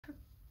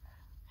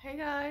Hey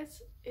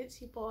guys,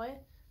 it's your boy,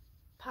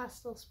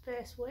 Pastel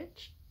Space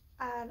Witch,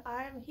 and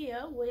I'm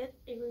here with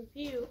a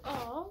review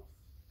of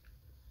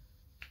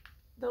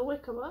the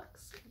Wicca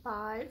books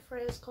by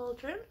Freya's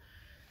Cauldron.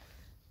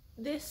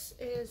 This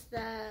is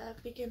their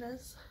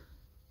beginner's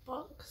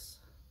box.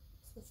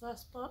 It's the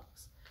first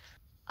box.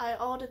 I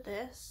ordered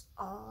this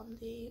on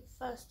the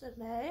 1st of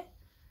May.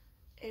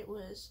 It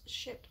was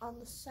shipped on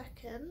the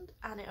 2nd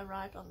and it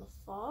arrived on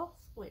the 4th,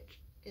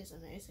 which is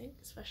amazing,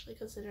 especially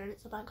considering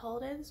it's a bank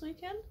holiday this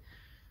weekend.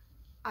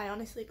 I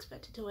honestly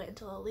expected to wait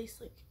until at least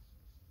like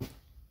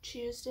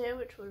Tuesday,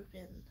 which would have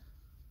been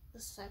the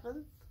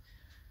 7th,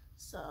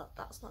 so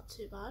that's not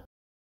too bad.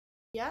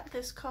 Yeah,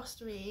 this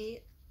cost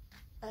me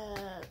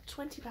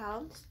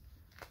 £20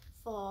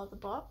 for the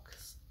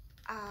box,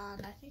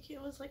 and I think it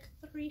was like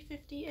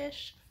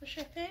 $3.50-ish for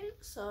shipping,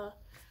 so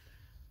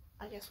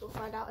I guess we'll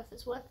find out if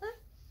it's worth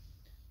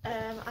it.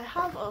 I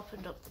have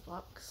opened up the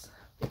box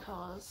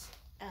because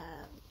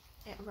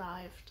it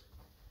arrived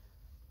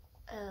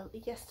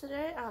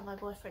yesterday and my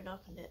boyfriend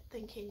opened it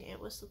thinking it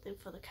was something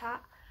for the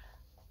cat.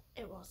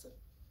 It wasn't.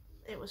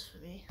 It was for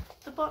me.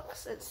 The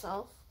box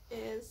itself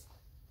is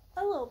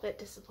a little bit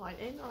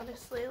disappointing,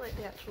 honestly, like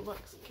the actual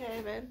box it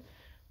came in,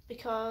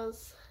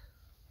 because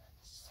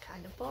it's just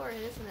kind of boring,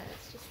 isn't it?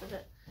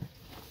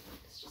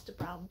 It's just a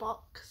brown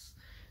box.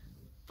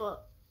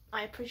 But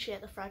I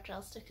appreciate the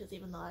fragile stickers,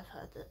 even though I've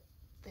heard that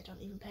they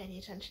don't even pay any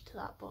attention to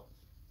that, but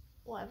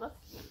whatever.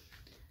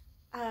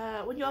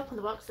 When you open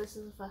the box, this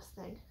is the first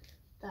thing.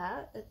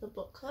 There is the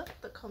booklet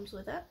that comes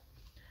with it.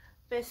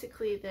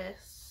 Basically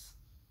this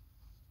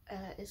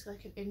is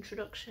like an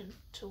introduction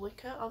to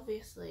Wicca.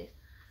 Obviously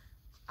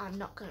I'm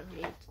not going to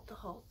read the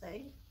whole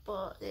thing,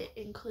 but it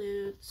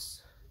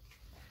includes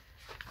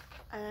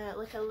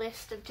like a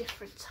list of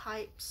different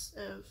types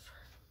of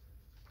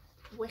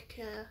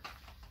Wicca,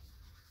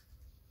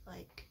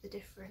 like the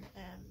different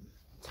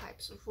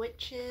types of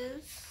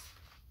witches,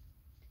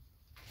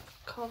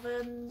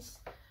 covens,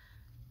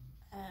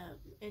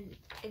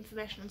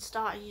 information on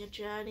starting your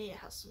journey. It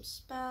has some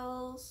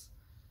spells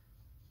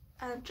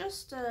and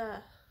just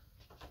a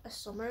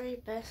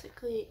summary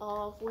basically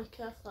of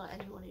Wicca for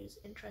anyone who's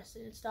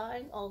interested in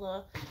starting,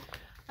 although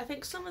I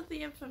think some of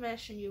the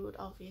information you would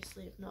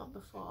obviously have known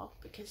before,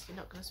 because you're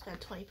not going to spend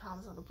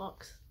 £20 on a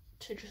box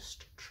to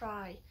just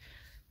try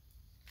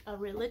a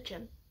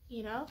religion,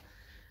 you know.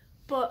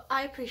 But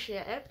I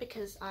appreciate it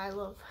because I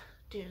love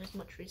doing as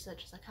much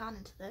research as I can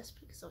into this,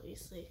 because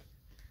obviously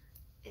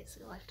it's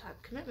a lifetime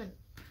commitment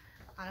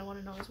and I want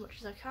to know as much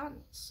as I can.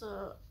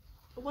 So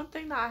one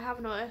thing that I have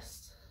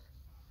noticed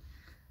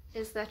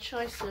is their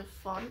choice of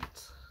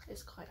font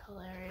is quite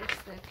hilarious.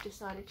 They've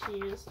decided to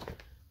use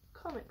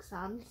Comic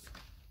Sans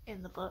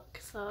in the book,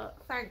 so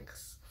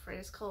thanks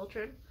Freya's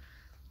Cauldron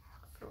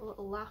for a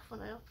little laugh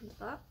when I opened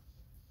that.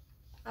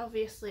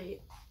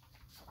 Obviously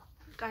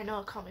I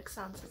know Comic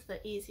Sans is the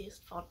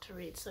easiest font to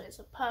read, so it's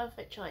a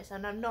perfect choice,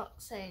 and I'm not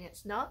saying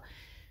it's not.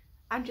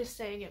 I'm just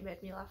saying it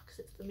made me laugh because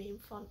it's the meme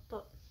font,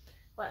 but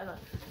whatever.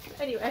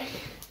 Anyway,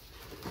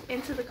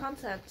 into the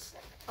contents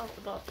of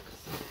the box.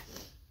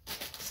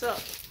 So,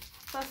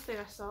 first thing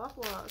I saw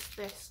was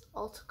this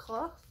altar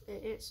cloth.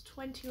 It is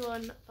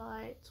 21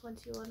 by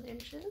 21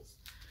 inches,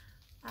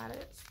 and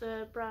it's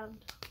the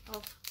brand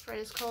of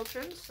Freya's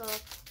Cauldron, so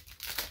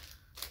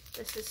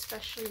this is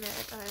specially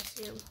made, I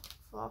assume,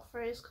 for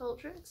Freya's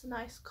Cauldron. It's a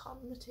nice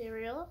cotton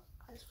material.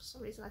 For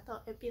some reason I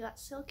thought it'd be that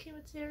silky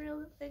material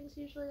that things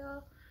usually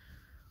are.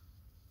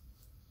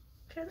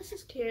 Okay, this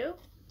is cute.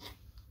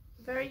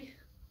 Very,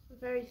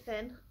 very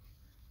thin,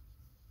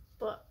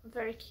 but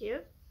very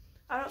cute.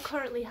 I don't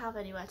currently have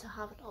anywhere to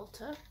have an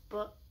altar,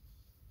 but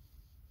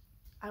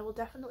I will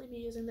definitely be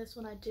using this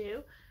when I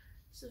do.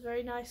 It's a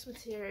very nice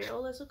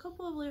material. There's a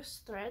couple of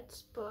loose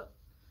threads, but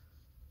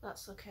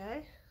that's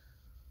okay.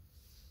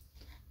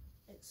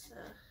 It's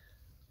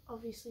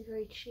obviously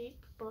very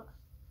cheap, but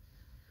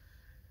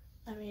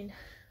I mean,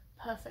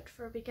 perfect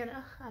for a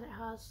beginner, and it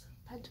has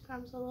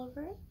pentagrams all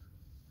over it.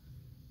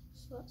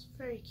 So that's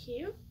very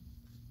cute.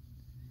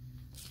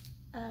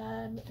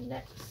 And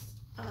next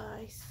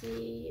I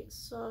see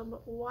some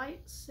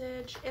white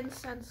sage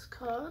incense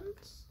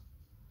cones.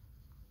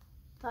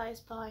 That is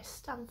by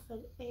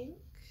Stanford Ink.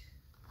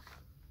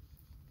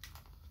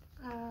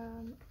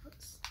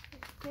 Let's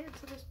get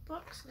into this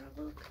box and have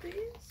a look at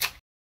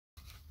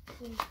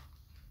these.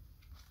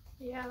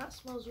 Yeah, that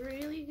smells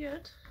really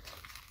good.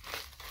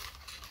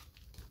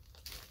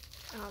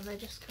 They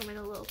just come in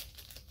a little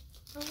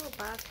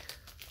bag.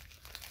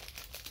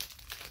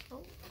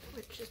 Oh,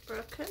 which is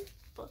broken,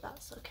 but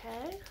that's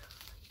okay.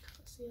 You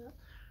can't see that.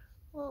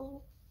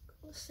 Well,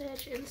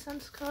 sage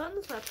incense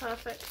cones, they're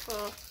perfect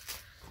for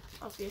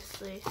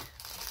obviously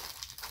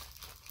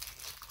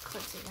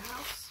cleansing the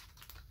house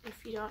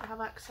if you don't have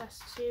access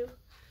to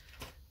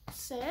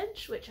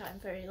sage, which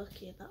I'm very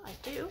lucky that I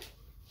do.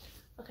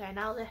 Okay,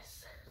 now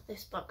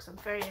this box, I'm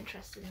very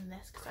interested in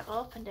this because I've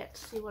opened it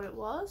to see what it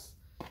was,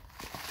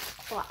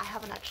 but I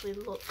haven't actually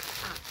looked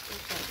at the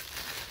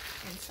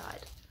thing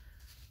inside.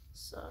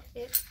 So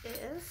it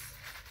is,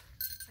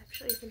 I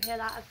sure you can hear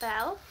that, a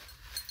bell.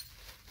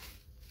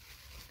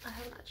 I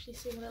haven't actually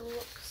seen what it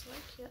looks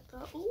like yet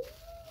though.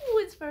 Ooh,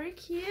 it's very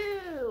cute.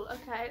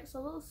 Okay, it's a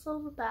little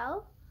silver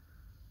bell.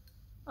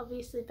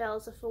 Obviously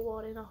bells are for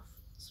warding off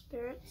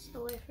spirits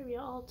away from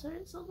your altar.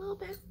 It's a little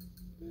bit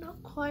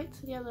not quite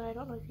together. I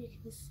don't know if you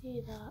can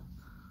see that.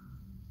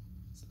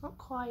 It's not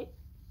quite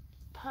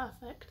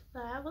perfect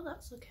there, but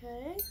that's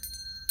okay. It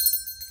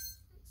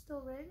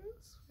still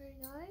rings. Very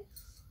nice.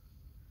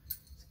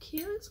 It's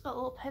cute. It's got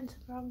little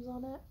pentagrams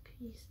on it.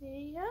 Can you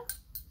see? Yeah.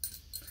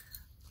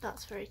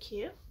 That's very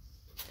cute.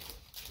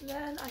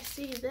 Then I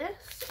see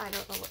this. I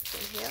don't know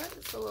what's in here.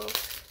 It's a little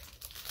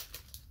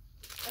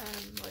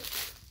like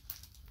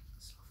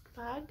soft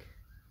bag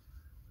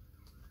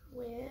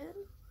with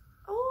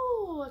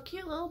a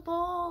cute little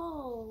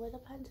ball with a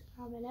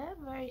pentagram in it.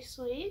 Very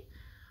sweet.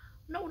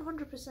 I'm not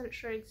 100%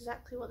 sure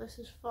exactly what this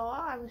is for.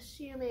 I'm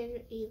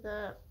assuming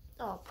either,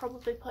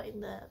 probably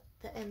putting the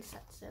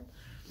insects in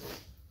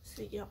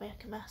so you don't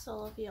make a mess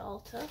all over your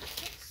altar.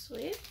 That's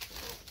sweet.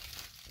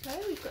 Okay,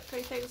 we've got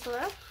 3 things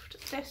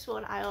left. This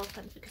one I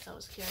opened because I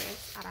was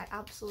curious and I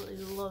absolutely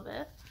love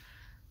it.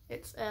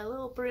 It's a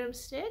little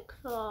broomstick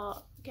for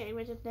getting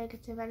rid of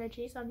negative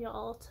energies on your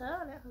altar,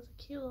 and it has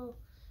a cute little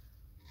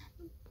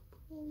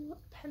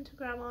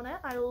pentagram on it.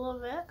 I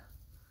love it,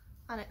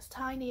 and it's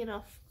tiny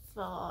enough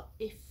for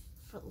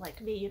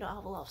like me, you don't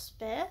have a lot of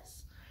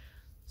space,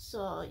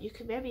 so you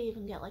could maybe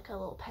even get like a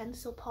little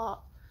pencil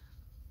pot,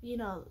 you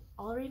know,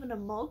 or even a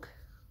mug.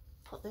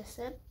 Put this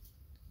in,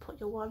 put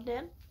your wand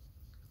in.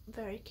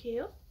 Very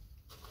cute.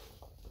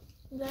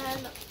 Then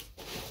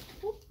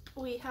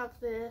we have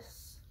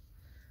this,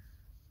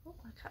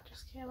 my cat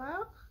just came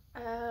out,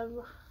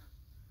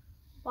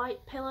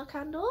 white pillow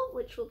candle,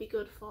 which will be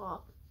good for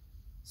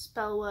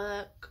spell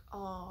work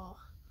or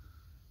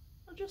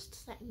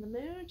just setting the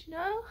mood, you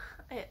know.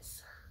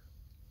 It's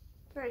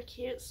very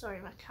cute. Sorry,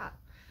 my cat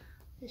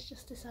is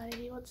just deciding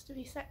he wants to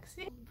be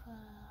sexy.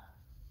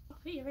 I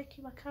think you're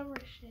making my camera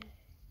shake.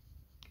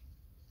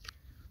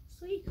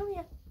 Sweet, come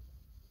here.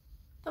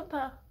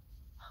 Thumper.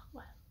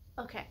 Well,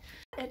 okay.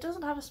 It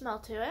doesn't have a smell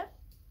to it.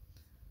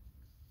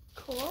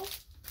 Cool.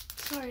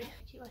 Sorry,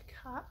 I keep my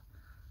cat.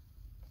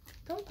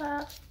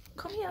 Thumper,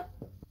 come here.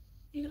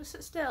 You gonna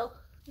sit still?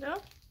 No?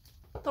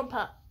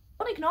 Thumper,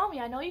 don't ignore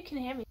me. I know you can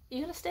hear me.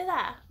 You're gonna stay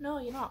there? No,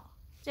 you're not.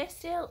 Stay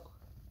still.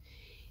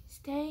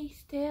 Stay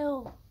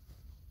still.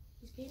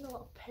 He's being a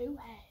little poo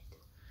head.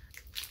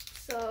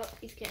 So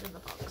he's getting in the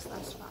box.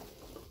 That's fine.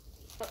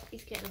 But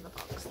he's getting in the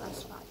box.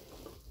 That's fine.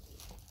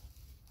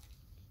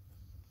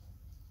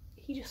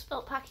 He just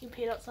spilled packing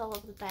peanuts all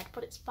over the bed,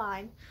 but it's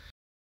fine.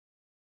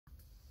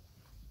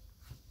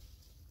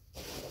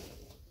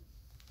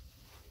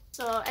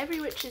 So every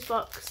witch's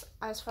box,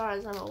 as far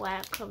as I'm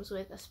aware, comes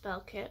with a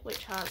spell kit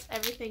which has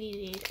everything you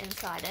need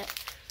inside it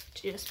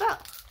to do a spell.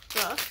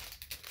 So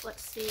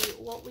let's see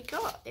what we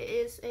got. It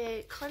is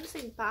a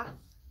cleansing bath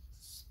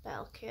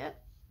spell kit.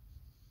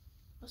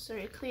 Oh,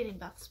 sorry, a cleaning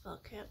bath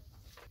spell kit.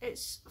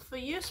 It's for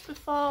use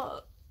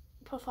before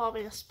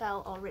performing a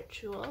spell or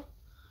ritual,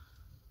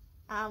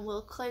 and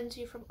will cleanse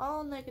you from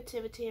all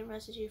negativity and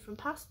residue from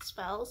past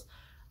spells,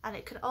 and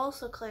it can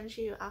also cleanse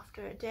you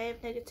after a day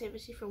of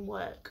negativity from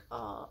work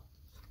or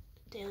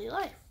daily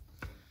life,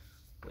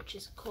 which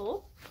is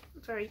cool.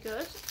 Very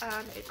good.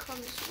 And it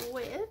comes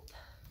with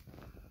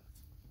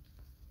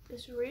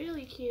this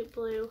really cute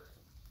blue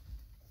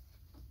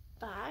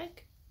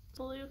bag,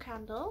 blue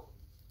candle,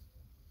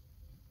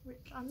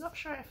 which I'm not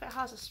sure if it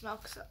has a smell,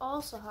 because it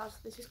also has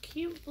this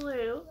cute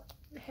blue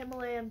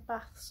Himalayan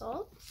bath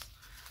salts.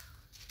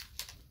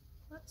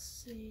 Let's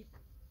see.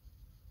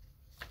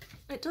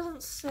 It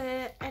doesn't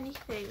say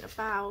anything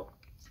about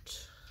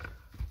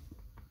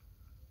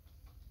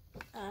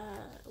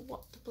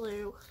what the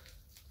blue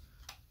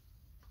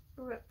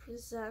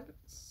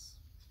represents,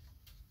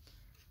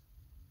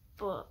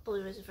 but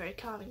blue is a very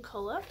calming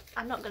colour.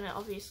 I'm not going to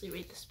obviously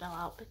read the spell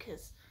out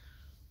because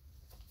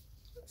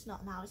it's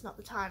not now, it's not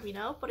the time, you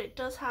know, but it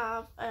does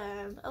have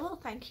a little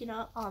thank you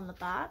note on the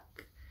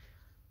back.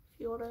 If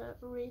you want to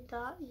read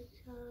that, you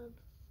can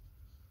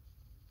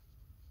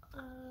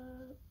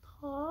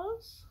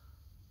pause.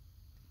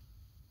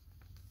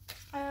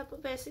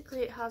 But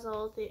basically it has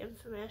all the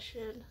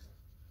information.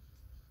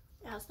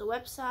 It has the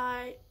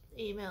website,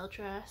 email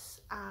address,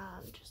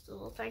 and just a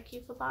little thank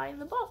you for buying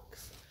the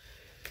box.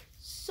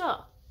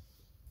 So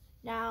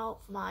now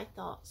for my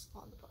thoughts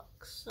on the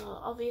box. So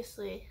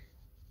obviously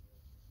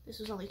this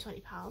was only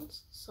 £20,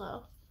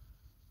 so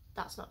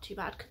that's not too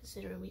bad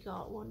considering we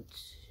got 1,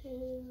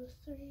 2,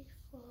 3,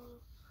 4,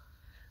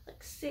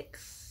 like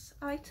 6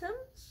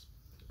 items,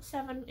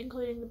 7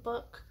 including the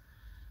book.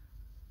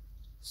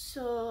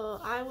 So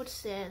I would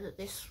say that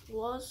this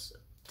was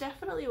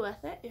definitely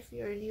worth it if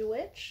you're a new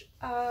witch.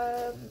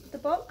 The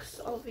box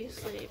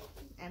obviously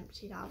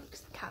empty now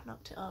because the cat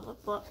knocked it over,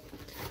 but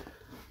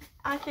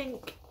I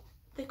think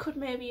they could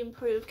maybe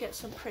improve, get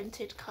some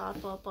printed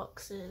cardboard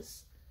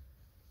boxes,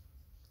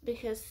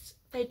 because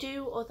they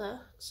do other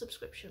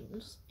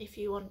subscriptions. If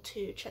you want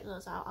to check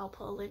those out, I'll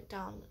put a link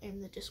down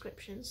in the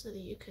description so that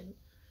you can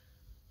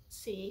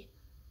see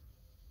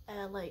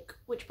like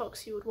which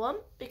box you would want,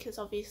 because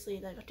obviously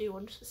they do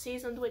one for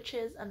seasoned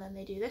witches and then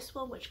they do this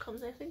one which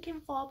comes I think in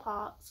 4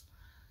 parts,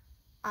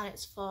 and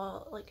it's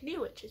for like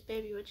new witches,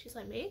 baby witches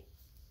like me,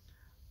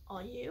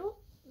 or you,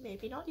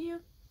 maybe not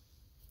you.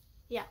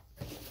 Yeah,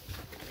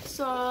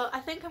 so I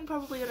think I'm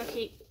probably going to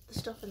keep the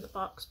stuff in the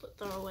box but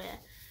throw away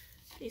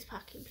these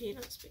packing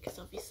peanuts because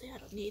obviously I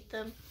don't need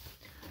them,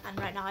 and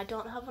right now I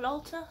don't have an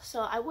altar,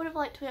 so I would have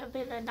liked to have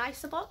been a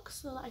nicer box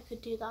so that I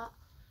could do that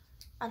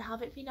and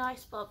have it be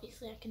nice, but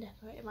obviously I can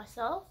decorate it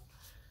myself.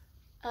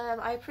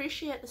 I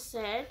appreciate the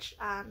sage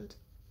and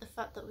the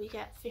fact that we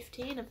get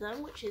 15 of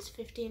them, which is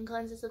 15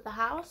 cleanses of the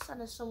house,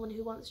 and as someone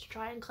who wants to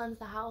try and cleanse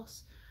the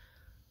house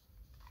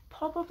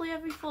probably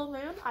every full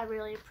moon, I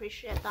really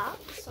appreciate that,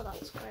 so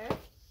that's great.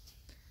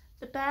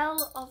 The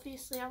bell,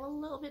 obviously I'm a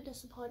little bit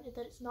disappointed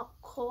that it's not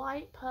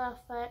quite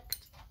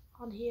perfect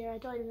on here. I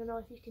don't even know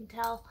if you can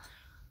tell,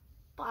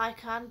 but I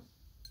can,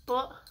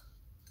 but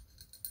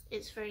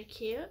it's very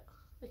cute.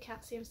 The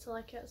cat seems to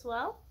like it as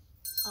well,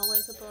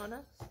 always a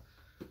bonus.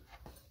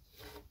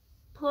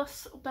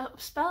 Plus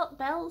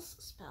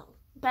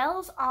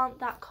bells aren't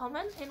that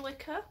common in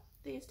Wicca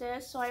these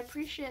days, so I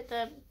appreciate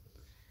them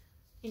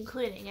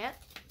including it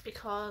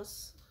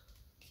because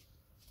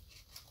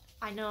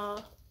I know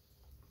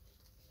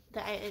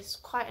that it is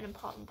quite an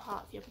important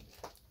part of your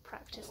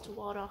practice to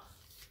ward off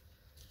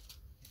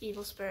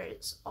evil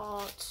spirits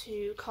or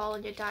to call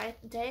on your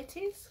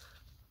deities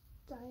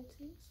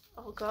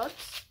or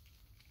gods.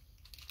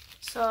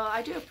 So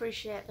I do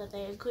appreciate that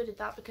they included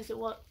that because it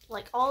was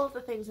like all of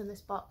the things in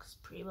this box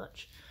pretty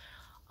much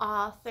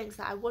are things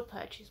that I would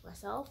purchase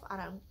myself,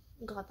 and I'm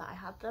glad that I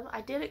had them.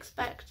 I did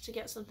expect to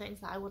get some things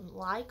that I wouldn't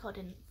like or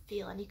didn't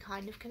feel any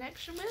kind of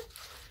connection with,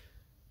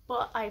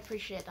 but I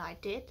appreciate that I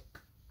did,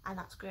 and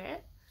that's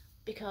great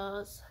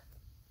because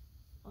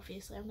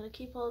obviously I'm going to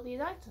keep all of these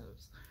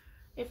items.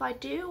 If I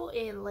do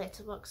in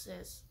later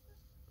boxes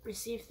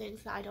receive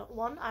things that I don't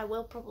want, I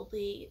will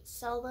probably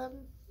sell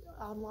them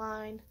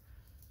online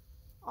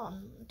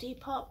on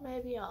Depop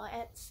maybe, or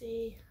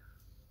Etsy,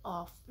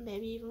 or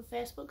maybe even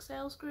Facebook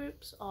sales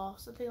groups or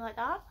something like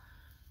that.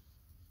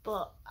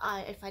 But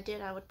if I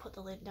did, I would put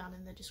the link down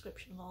in the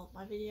description of all of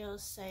my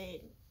videos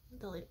saying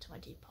the link to my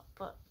Depop.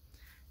 But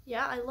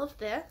yeah, I love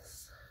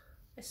this,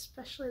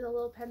 especially the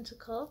little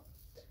pentacle.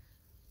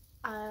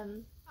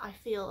 I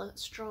feel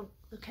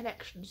the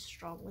connection is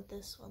strong with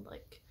this one.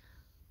 Like,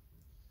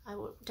 I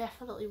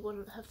definitely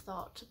wouldn't have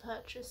thought to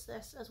purchase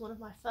this as one of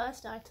my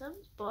first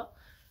items, but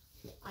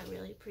I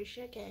really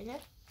appreciate getting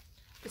it.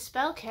 The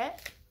spell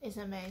kit is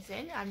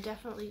amazing. I'm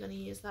definitely going to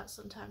use that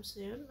sometime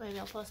soon. Maybe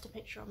I'll post a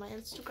picture on my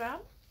Instagram,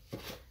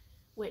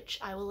 which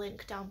I will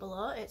link down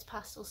below. It's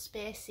Pastel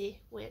Spacey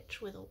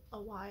Witch with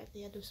a Y at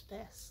the end of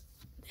space.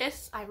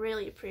 This I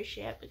really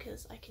appreciate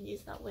because I can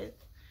use that with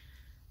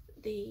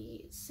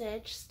the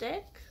sage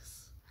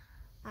sticks,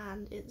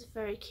 and it's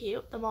very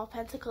cute. The more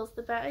pentacles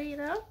the better, you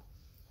know.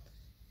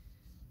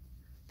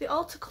 The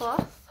altar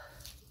cloth,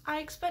 I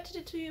expected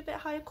it to be a bit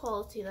higher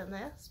quality than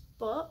this,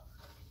 but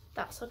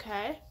that's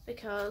okay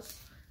because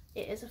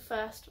it is a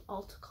first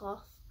altar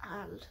cloth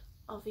and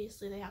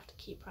obviously they have to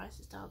keep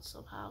prices down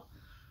somehow,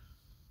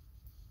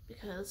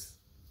 because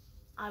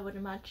I would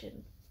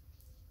imagine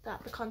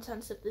that the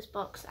contents of this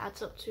box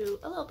adds up to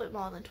a little bit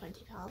more than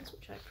 £20,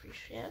 which I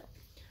appreciate.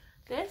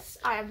 This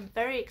I am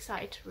very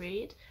excited to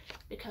read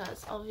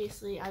because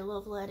obviously I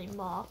love learning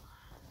more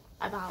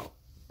about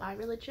my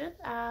religion,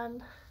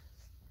 and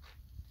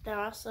there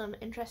are some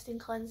interesting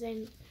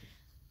cleansing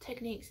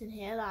techniques in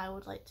here that I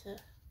would like to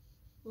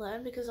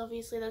learn because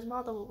obviously there's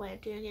more than one way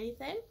of doing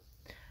anything.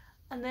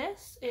 And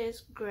this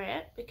is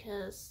great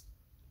because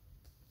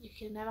you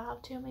can never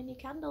have too many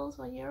candles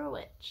when you're a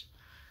witch.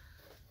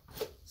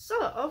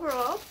 So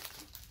overall,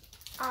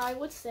 I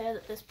would say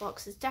that this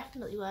box is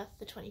definitely worth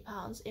the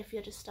 £20 if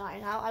you're just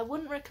starting out. I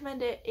wouldn't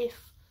recommend it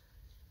if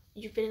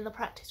you've been in the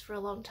practice for a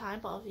long time,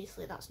 but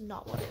obviously that's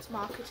not what it's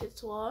marketed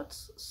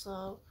towards,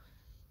 so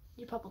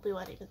you probably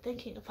weren't even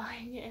thinking of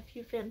buying it if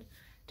you've been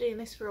doing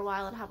this for a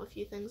while and have a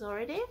few things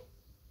already.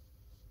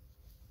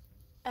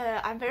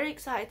 I'm very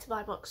excited to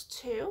buy box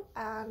 2,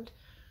 and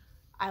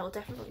I will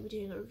definitely be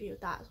doing a review of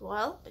that as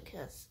well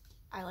because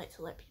I like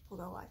to let people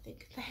know what I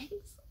think of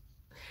things,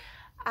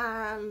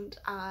 and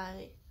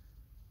I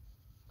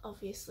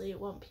obviously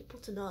want people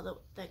to know that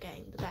they're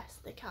getting the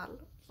best they can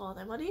for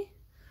their money.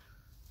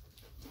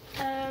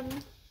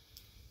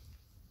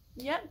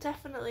 Yeah,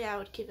 definitely I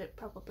would give it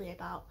probably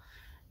about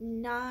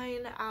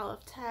 9 out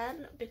of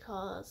 10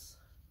 because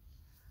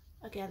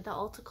again the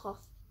altar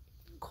cloth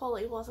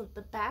quality wasn't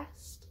the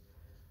best,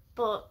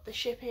 but the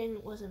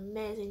shipping was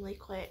amazingly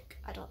quick.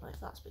 I don't know if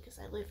that's because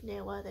I live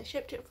near where they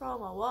shipped it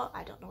from or what,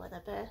 I don't know where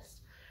they're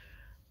based.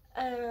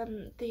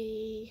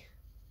 The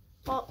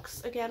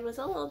box again was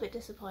a little bit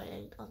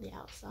disappointing on the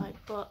outside,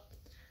 but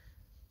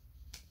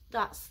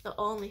that's the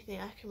only thing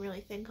I can really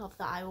think of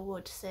that I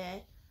would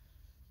say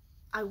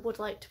I would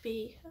like to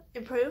be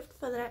improved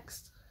for the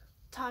next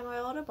time I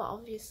order, but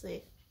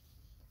obviously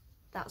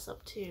that's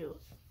up to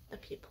the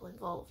people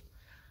involved.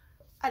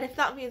 And if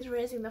that means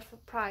raising the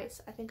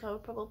price, I think I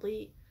would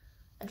probably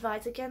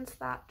advise against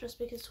that, just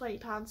because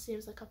 £20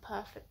 seems like a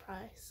perfect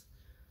price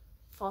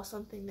for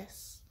something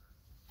this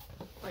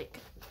like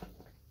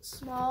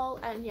small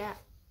and yet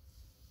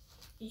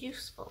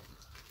useful.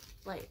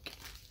 Like,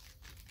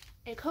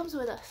 it comes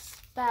with a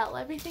spell,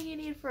 everything you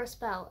need for a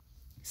spell.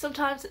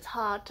 Sometimes it's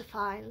hard to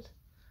find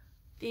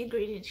the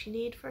ingredients you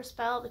need for a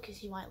spell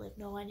because you might live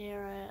nowhere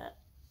near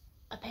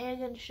a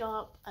pagan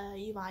shop,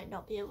 you might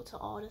not be able to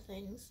order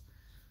things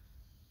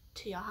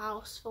to your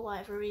house for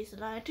whatever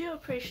reason. I do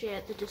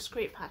appreciate the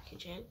discreet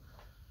packaging,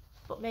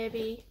 but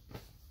maybe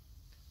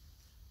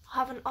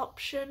have an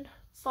option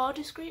for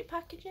discreet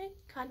packaging,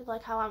 kind of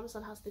like how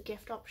Amazon has the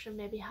gift option.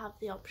 Maybe have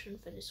the option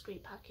for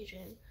discreet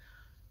packaging.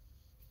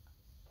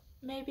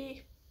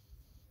 Maybe,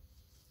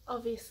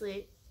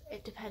 obviously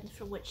it depends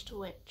from witch to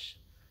witch,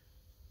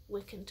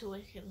 Wiccan to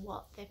Wiccan,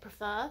 what they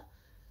prefer.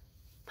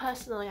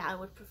 Personally, I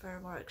would prefer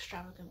a more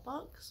extravagant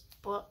box,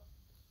 but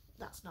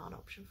that's not an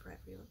option for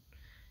everyone.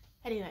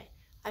 Anyway,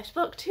 I've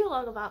spoke too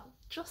long about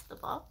just the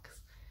box,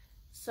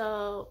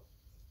 so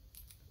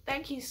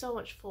thank you so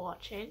much for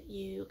watching.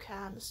 You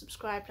can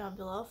subscribe down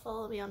below,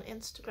 follow me on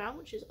Instagram,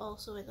 which is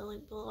also in the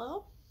link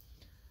below,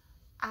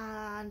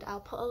 and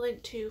I'll put a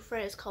link to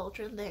Freya's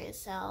Cauldron. They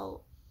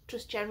sell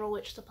just general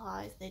witch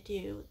supplies. They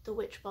do the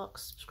witch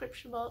box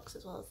subscription box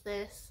as well as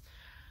this.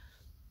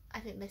 I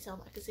think they sell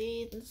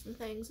magazines and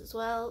things as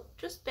well,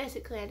 just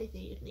basically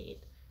anything you'd need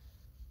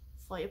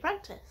for your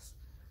practice.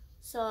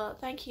 So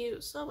thank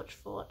you so much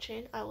for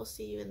watching. I will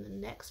see you in the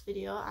next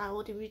video. I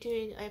will be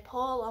doing a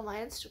poll on my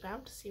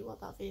Instagram to see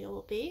what that video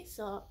will be,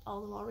 so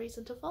all the more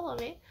reason to follow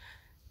me.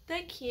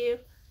 Thank you.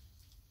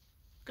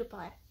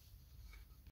 Goodbye.